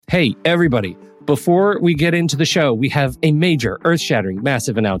Hey, everybody. Before we get into the show, we have a major, earth-shattering,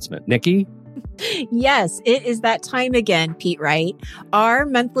 massive announcement. Nikki? Yes, it is that time again, Pete Wright. Our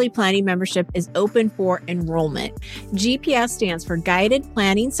monthly planning membership is open for enrollment. GPS stands for Guided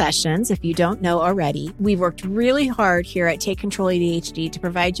Planning Sessions, if you don't know already. We've worked really hard here at Take Control ADHD to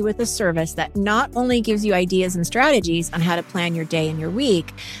provide you with a service that not only gives you ideas and strategies on how to plan your day and your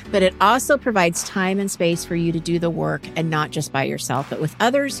week, but it also provides time and space for you to do the work, and not just by yourself, but with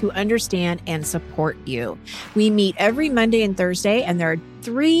others who understand and support you. We meet every Monday and Thursday, and there are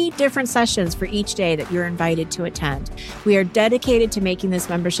 3 different sessions for each day that you're invited to attend. We are dedicated to making this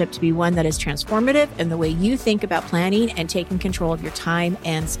membership to be one that is transformative in the way you think about planning and taking control of your time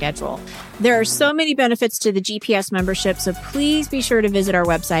and schedule. There are so many benefits to the GPS membership, so please be sure to visit our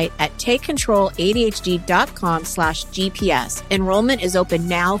website at takecontroladhd.com/GPS. Enrollment is open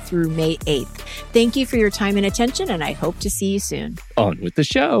now through May 8th. Thank you for your time and attention, and I hope to see you soon. On with the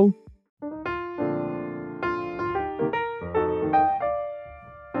show.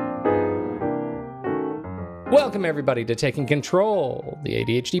 Welcome, everybody, to Taking Control, the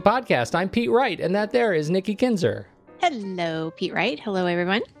ADHD podcast. I'm Pete Wright, and that there is Nikki Kinzer. Hello, Pete Wright. Hello,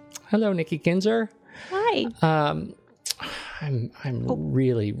 everyone. Hello, Nikki Kinzer. Hi. I'm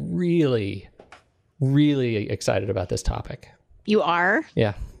really, really, really excited about this topic. You are?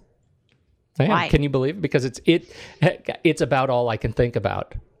 Yeah. I am. Why? Can you believe it? Because it's about all I can think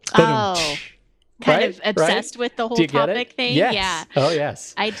about. Oh. Kind of Right? obsessed with the whole Do you get topic it? thing? Yes. Yeah. Oh,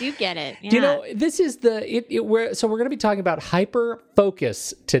 yes. I do get it. Yeah. Do you know, this is we're going to be talking about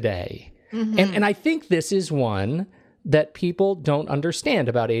hyper-focus today. Mm-hmm. And I think this is one that people don't understand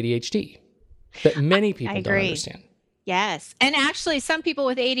about ADHD, that many people don't understand. Yes. And actually, some people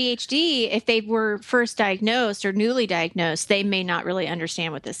with ADHD, if they were first diagnosed or newly diagnosed, they may not really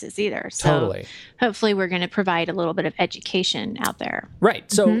understand what this is either. So Totally. Hopefully we're going to provide a little bit of education out there.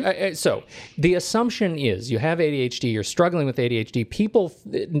 Right. So, so the assumption is you have ADHD, you're struggling with ADHD. People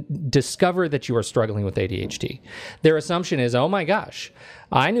discover that you are struggling with ADHD. Their assumption is, oh my gosh,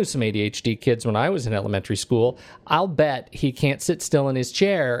 I knew some ADHD kids when I was in elementary school. I'll bet he can't sit still in his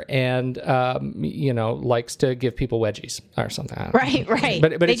chair and, likes to give people wedgies or something. Right.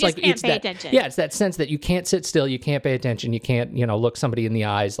 But they it's just like, can't it's pay that, attention. yeah, it's that sense that you can't sit still, you can't pay attention, you can't, look somebody in the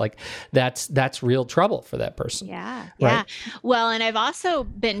eyes. Like that's real trouble for that person. Yeah. Right? Well, and I've also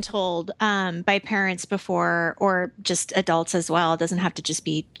been told by parents before, or just adults as well, it doesn't have to just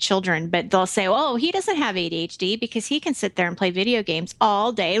be children, but they'll say, oh, he doesn't have ADHD because he can sit there and play video games all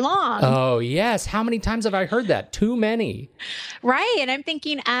day long. Oh, yes. How many times have I heard that? Too many. Right. And I'm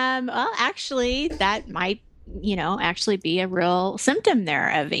thinking, well, actually, that might actually be a real symptom there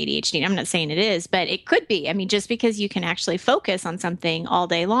of ADHD. I'm not saying it is, but it could be. I mean, just because you can actually focus on something all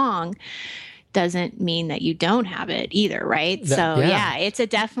day long doesn't mean that you don't have it either, right? It's a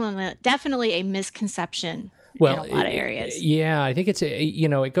definitely a misconception in a lot of areas. Yeah, I think it's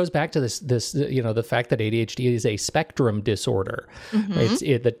it goes back to this the fact that ADHD is a spectrum disorder.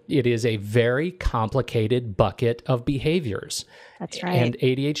 Mm-hmm. It is a very complicated bucket of behaviors. That's right. And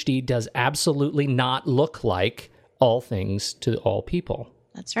ADHD does absolutely not look like all things to all people.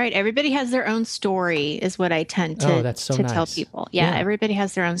 That's right. Everybody has their own story is what I tend to tell people. Yeah, everybody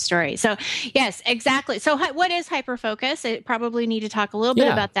has their own story. So yes, exactly. So what is hyperfocus? I probably need to talk a little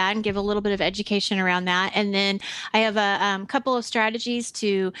bit about that and give a little bit of education around that. And then I have a couple of strategies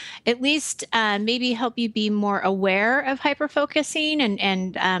to at least maybe help you be more aware of hyperfocusing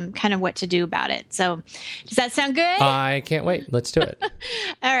and kind of what to do about it. So does that sound good? I can't wait. Let's do it.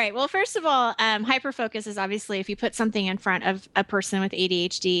 All right. Well, first of all, hyperfocus is obviously if you put something in front of a person with ADHD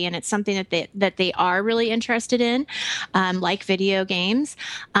and it's something that they are really interested in, like video games,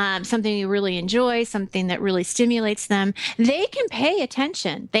 something you really enjoy, something that really stimulates them, they can pay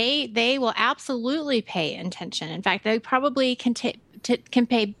attention. They will absolutely pay attention. In fact, they probably can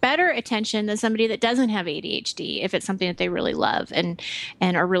pay better attention than somebody that doesn't have ADHD if it's something that they really love and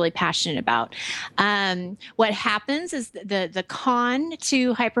are really passionate about. What happens is the con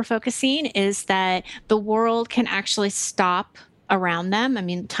to hyperfocusing is that the world can actually stop around them. I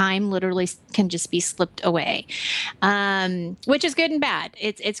mean, time literally can just be slipped away, which is good and bad.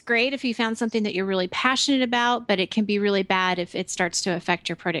 It's great if you found something that you're really passionate about, but it can be really bad if it starts to affect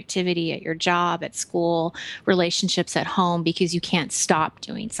your productivity at your job, at school, relationships at home, because you can't stop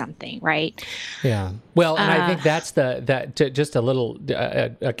doing something, right? Yeah. Well, and I think that's just a little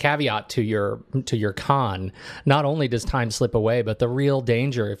a caveat to your con. Not only does time slip away, but the real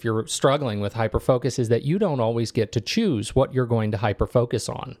danger if you're struggling with hyperfocus is that you don't always get to choose what you're going to hyperfocus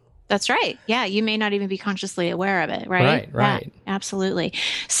on. That's right. Yeah, you may not even be consciously aware of it, right? Right. Yeah, absolutely.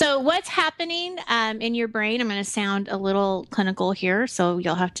 So what's happening in your brain? I'm going to sound a little clinical here, so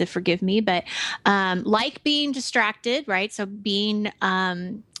you'll have to forgive me, but like being distracted, right? So being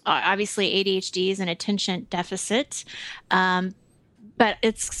obviously ADHD is an attention deficit. But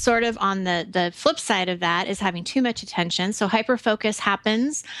it's sort of on the flip side of that is having too much attention. So hyperfocus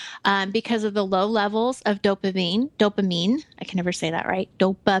happens because of the low levels of dopamine. I can never say that right.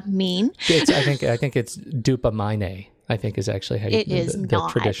 Dopamine. I think it's dopamine. I think is actually how you, the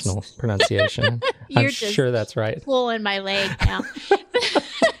traditional pronunciation. I'm sure that's right. Pulling my leg now.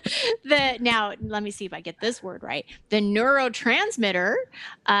 Now, let me see if I get this word right. The neurotransmitter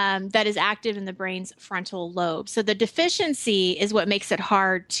that is active in the brain's frontal lobe. So the deficiency is what makes it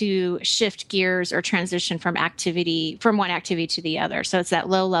hard to shift gears or transition from one activity to the other. So it's that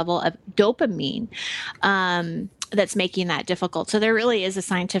low level of dopamine that's making that difficult. So there really is a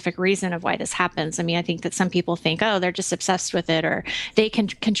scientific reason of why this happens. I mean, I think that some people think, oh, they're just obsessed with it or they can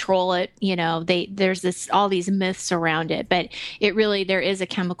control it. There's all these myths around it, but there is a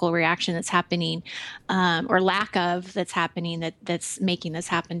chemical reaction that's happening or lack of that's happening that's making this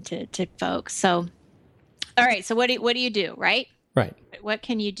happen to folks. So, all right. So what do you do, right? Right. What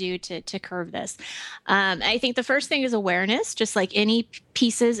can you do to curb this? I think the first thing is awareness. Just like any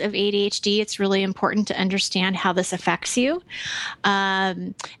pieces of ADHD, it's really important to understand how this affects you.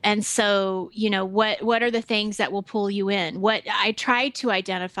 And so, what are the things that will pull you in? What I try to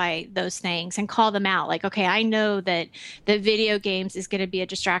identify those things and call them out. Like, okay, I know that the video games is going to be a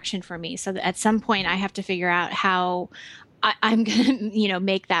distraction for me. So at some point, I have to figure out how I'm going to,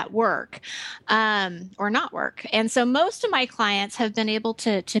 make that work or not work. And so most of my clients have been able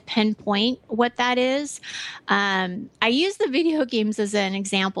to pinpoint what that is. I use the video games as an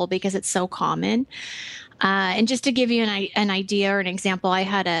example because it's so common. And just to give you an idea or an example, I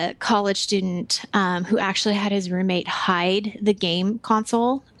had a college student who actually had his roommate hide the game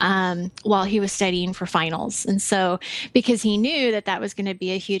console while he was studying for finals. And so because he knew that was going to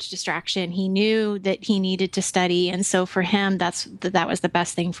be a huge distraction, he knew that he needed to study. And so for him, that was the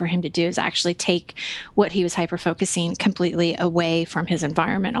best thing for him to do is actually take what he was hyper-focusing completely away from his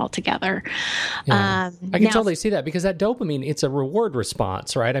environment altogether. Yeah. I can totally see that because that dopamine, it's a reward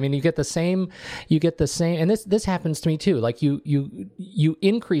response, right? I mean, you get the same, and this happens to me too. Like you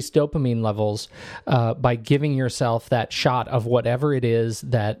increase dopamine levels by giving yourself that shot of whatever it is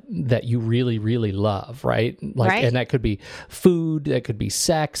that you really, really love, right? Right. And that could be food, it could be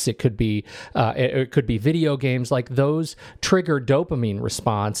sex, it could be video games. Like those trigger dopamine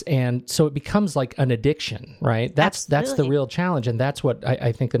response, and so it becomes like an addiction, right? That's the real challenge, and that's what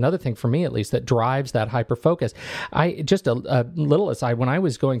I think another thing for me at least that drives that hyper focus. A little aside, when I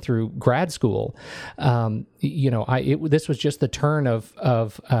was going through grad school. This was just the turn of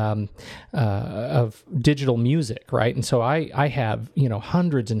digital music, right? And so I have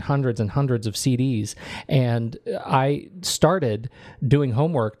hundreds and hundreds and hundreds of CDs, and I started doing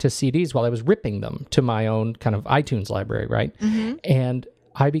homework to CDs while I was ripping them to my own kind of iTunes library, right? Mm-hmm. And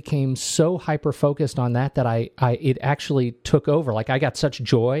I became so hyper focused on that it actually took over. Like I got such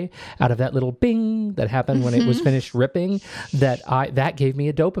joy out of that little bing that happened when it was finished ripping that gave me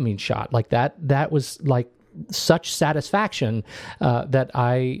a dopamine shot. Like that was like such satisfaction that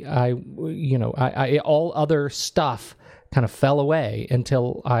I all other stuff kind of fell away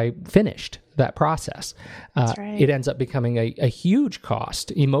until I finished that process. That's right. It ends up becoming a huge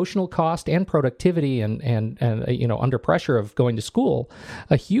cost, emotional cost and productivity and under pressure of going to school,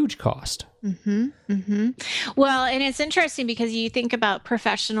 a huge cost. Mm-hmm, mm-hmm. Well, and it's interesting because you think about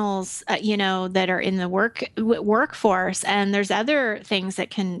professionals, that are in the workforce, and there's other things that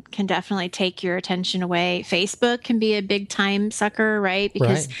can definitely take your attention away. Facebook can be a big time sucker, right?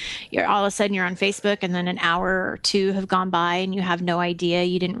 Because you're all of a sudden you're on Facebook, and then an hour or two have gone by, and you have no idea,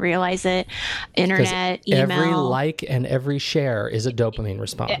 you didn't realize it. Internet, email, every like and every share is a dopamine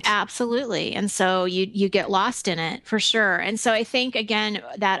response. Absolutely, and so you get lost in it for sure. And so I think again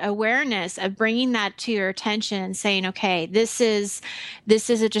that awareness of bringing that to your attention and saying, okay, this is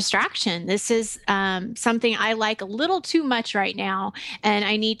a distraction. This is something I like a little too much right now, and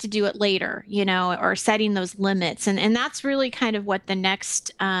I need to do it later, or setting those limits. And that's really kind of what the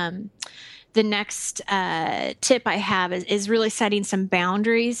next tip I have is really setting some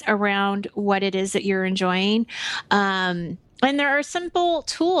boundaries around what it is that you're enjoying. And there are simple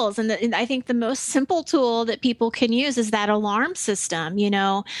tools, and I think the most simple tool that people can use is that alarm system,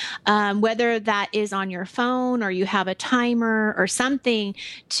 whether that is on your phone or you have a timer or something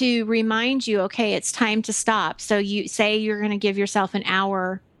to remind you, okay, it's time to stop. So you say you're going to give yourself an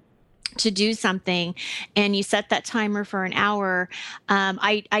hour to do something and you set that timer for an hour,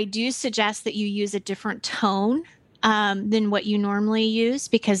 I do suggest that you use a different tone than what you normally use,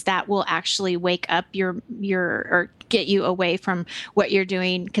 because that will actually wake up your or get you away from what you're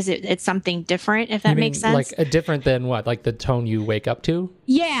doing, because it's something different, if that makes sense. Like a different than what? Like the tone you wake up to?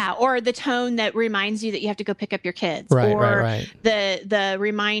 Yeah, or the tone that reminds you that you have to go pick up your kids, right, or right. the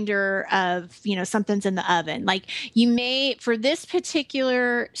reminder of, something's in the oven. Like, you may, for this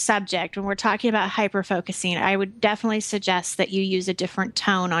particular subject, when we're talking about hyper focusing, I would definitely suggest that you use a different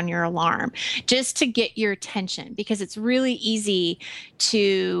tone on your alarm, just to get your attention, because it's really easy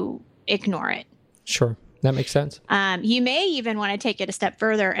to ignore it. Sure. That makes sense. You may even want to take it a step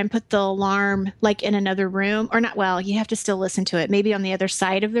further and put the alarm like in another room, or not. Well, you have to still listen to it, maybe on the other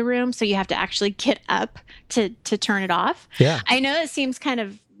side of the room. So you have to actually get up to turn it off. Yeah. I know it seems kind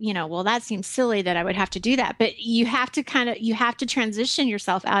of, well, that seems silly that I would have to do that, but you have to transition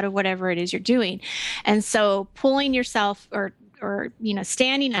yourself out of whatever it is you're doing. And so pulling yourself or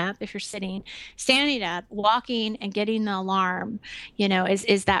standing up, if you're sitting, standing up, walking and getting the alarm,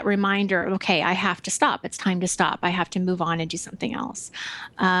 is that reminder, okay, I have to stop. It's time to stop. I have to move on and do something else.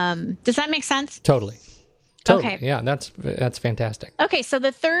 Does that make sense? Totally. Okay. Yeah, that's fantastic. Okay, so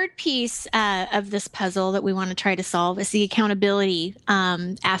the third piece of this puzzle that we want to try to solve is the accountability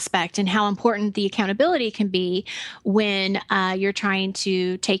aspect, and how important the accountability can be when you're trying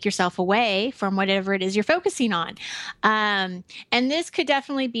to take yourself away from whatever it is you're focusing on. And this could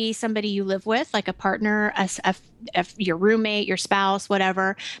definitely be somebody you live with, like a partner, your roommate, your spouse,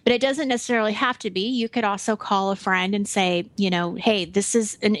 whatever. But it doesn't necessarily have to be. You could also call a friend and say, hey, this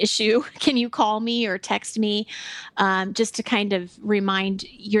is an issue. Can you call me or text me? Just to kind of remind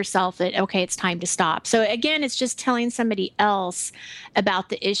yourself that, okay, it's time to stop. So again, it's just telling somebody else about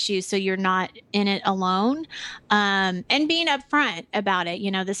the issue so you're not in it alone, and being upfront about it.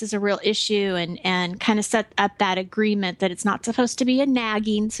 This is a real issue, and kind of set up that agreement that it's not supposed to be a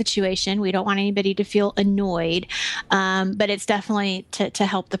nagging situation. We don't want anybody to feel annoyed, but it's definitely to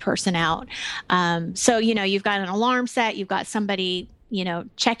help the person out. So, you've got an alarm set, you've got somebody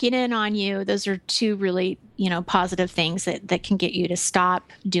checking in on you. Those are two really, positive things that can get you to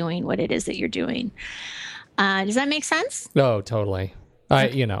stop doing what it is that you're doing. Does that make sense? Oh, totally. I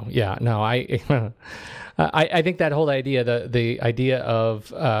think that whole idea, the idea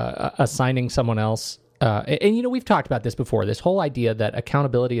of assigning someone else, and we've talked about this before, this whole idea that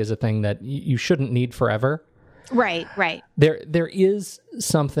accountability is a thing that you shouldn't need forever. Right. There is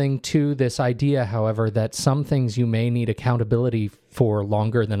something to this idea, however, that some things you may need accountability for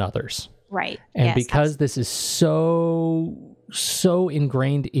longer than others. Right. And yes, because this is so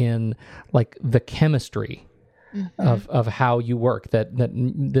ingrained in like the chemistry of how you work, that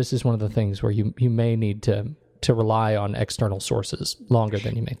this is one of the things where you may need to rely on external sources longer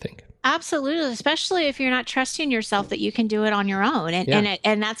than you may think. Absolutely, especially if you're not trusting yourself that you can do it on your own.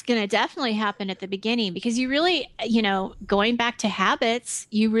 And that's going to definitely happen at the beginning, because you really, going back to habits,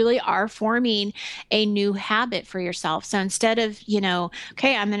 you really are forming a new habit for yourself. So instead of,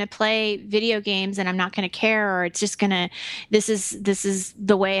 okay, I'm going to play video games and I'm not going to care, or it's just going to, this is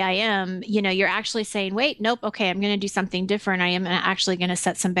the way I am, you're actually saying, wait, nope, okay, I'm going to do something different. I am actually going to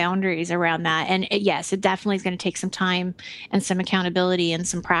set some boundaries around that. And yes, it definitely is going to take some time and some accountability and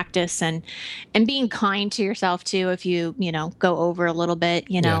some practice. And being kind to yourself too. If you go over a little bit,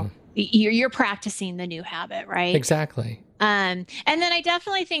 you're practicing the new habit, right? Exactly. And then I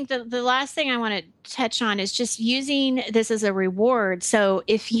definitely think that the last thing I want to touch on is just using this as a reward. So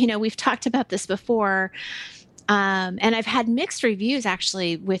if we've talked about this before, and I've had mixed reviews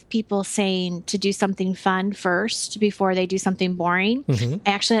actually with people saying to do something fun first before they do something boring.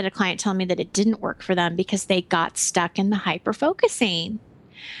 I actually had a client tell me that it didn't work for them because they got stuck in the hyper focusing.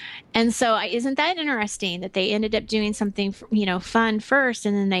 And so isn't that interesting that they ended up doing something, fun first,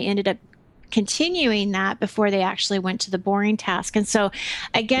 and then they ended up continuing that before they actually went to the boring task. And so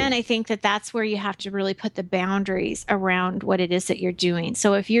again, I think that that's where you have to really put the boundaries around what it is that you're doing.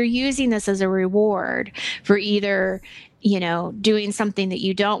 So if you're using this as a reward for either doing something that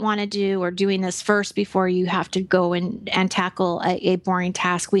you don't want to do, or doing this first before you have to go and tackle a boring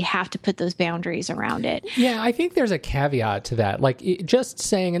task, we have to put those boundaries around it. Yeah, I think there's a caveat to that. Like just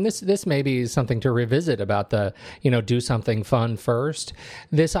saying, and this may be something to revisit about the, do something fun first.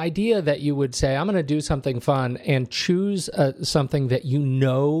 This idea that you would say, I'm going to do something fun and choose something that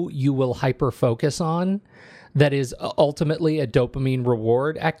you will hyper focus on, that is ultimately a dopamine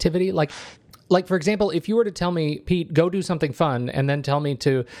reward activity. Like, for example, if you were to tell me, Pete, go do something fun, and then tell me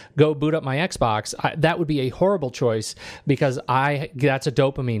to go boot up my Xbox, that would be a horrible choice, because that's a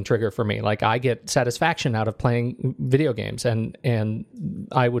dopamine trigger for me. Like, I get satisfaction out of playing video games, and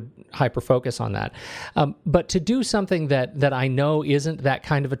I would hyper-focus on that. But to do something that I know isn't that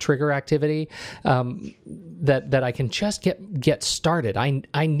kind of a trigger activity, that I can just get started.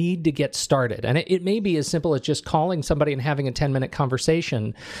 I need to get started. And it may be as simple as just calling somebody and having a 10-minute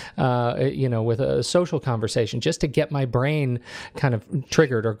conversation, with a social conversation, just to get my brain kind of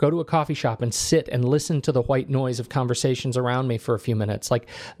triggered, or go to a coffee shop and sit and listen to the white noise of conversations around me for a few minutes. Like,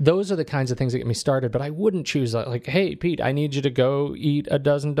 those are the kinds of things that get me started, but I wouldn't choose like, hey, Pete, I need you to go eat a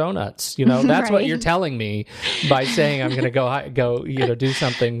dozen donuts. That's Right. what you're telling me by saying I'm going to go do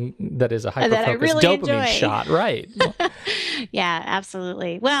something that is a hyper-focused really dopamine enjoy. shot. Right. Yeah,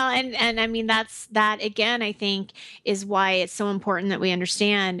 absolutely. Well, and I mean, that again, I think is why it's so important that we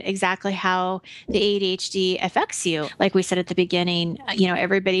understand exactly how the ADHD affects you. Like we said at the beginning,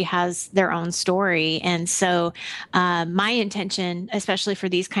 everybody has their own story. And so my intention, especially for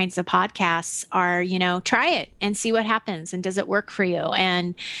these kinds of podcasts, are, try it and see what happens. And does it work for you?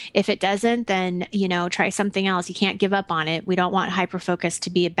 And if it doesn't, then, try something else. You can't give up on it. We don't want hyperfocus to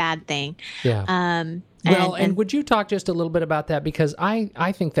be a bad thing. Yeah. And would you talk just a little bit about that? Because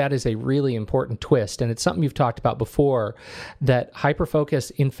I think that is a really important twist, and it's something you've talked about before, that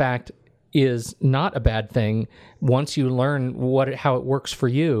hyperfocus, in fact, is not a bad thing once you learn how it works for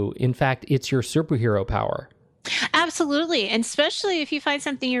you. In fact, it's your superhero power. Absolutely. And especially if you find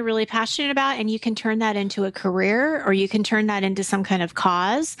something you're really passionate about and you can turn that into a career, or you can turn that into some kind of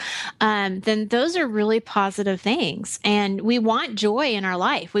cause, then those are really positive things. And we want joy in our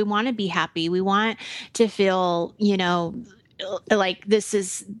life. We want to be happy. We want to feel, like this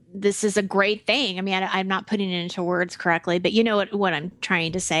is a great thing. I mean, I'm not putting it into words correctly, but you know what I'm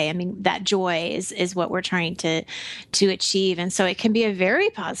trying to say. I mean, that joy is what we're trying to achieve. And so it can be a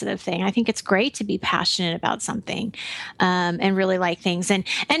very positive thing. I think it's great to be passionate about something, and really like things. And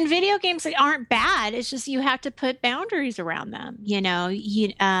video games aren't bad. It's just, you have to put boundaries around them.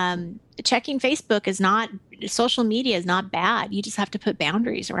 Checking Facebook is not, social media is not bad. You just have to put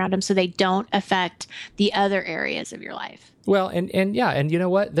boundaries around them so they don't affect the other areas of your life. Well, and you know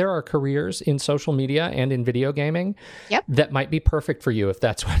what? There are careers in social media and in video gaming that might be perfect for you if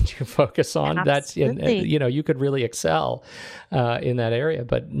that's what you focus on. Absolutely. You could really excel in that area.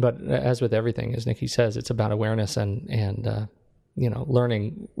 But as with everything, as Nikki says, it's about awareness and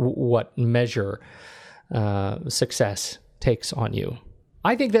learning what measure success takes on you.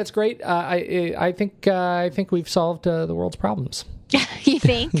 I think that's great. I think we've solved the world's problems. You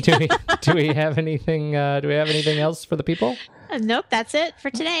think? do we have anything? Do we have anything else for the people? Nope, that's it for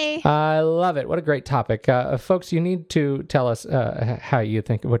today. I love it. What a great topic. Folks, you need to tell us what you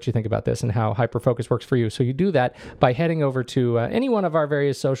think about this and how hyperfocus works for you. So you do that by heading over to any one of our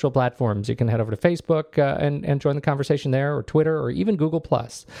various social platforms. You can head over to Facebook and join the conversation there, or Twitter, or even Google+.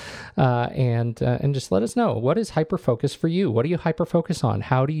 And just let us know, what is hyperfocus for you? What do you hyperfocus on?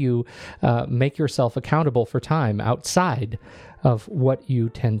 How do you make yourself accountable for time outside of what you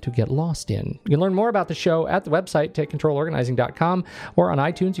tend to get lost in? You can learn more about the show at the website, TakeControlOrganizing.com, or on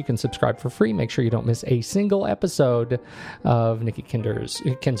iTunes. You can subscribe for free. Make sure you don't miss a single episode of Nikki Kinzer's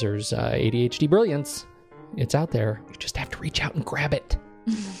ADHD Brilliance. It's out there. You just have to reach out and grab it.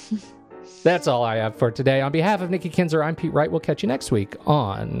 That's all I have for today. On behalf of Nikki Kinzer, I'm Pete Wright. We'll catch you next week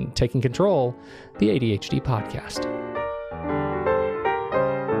on Taking Control, the ADHD podcast.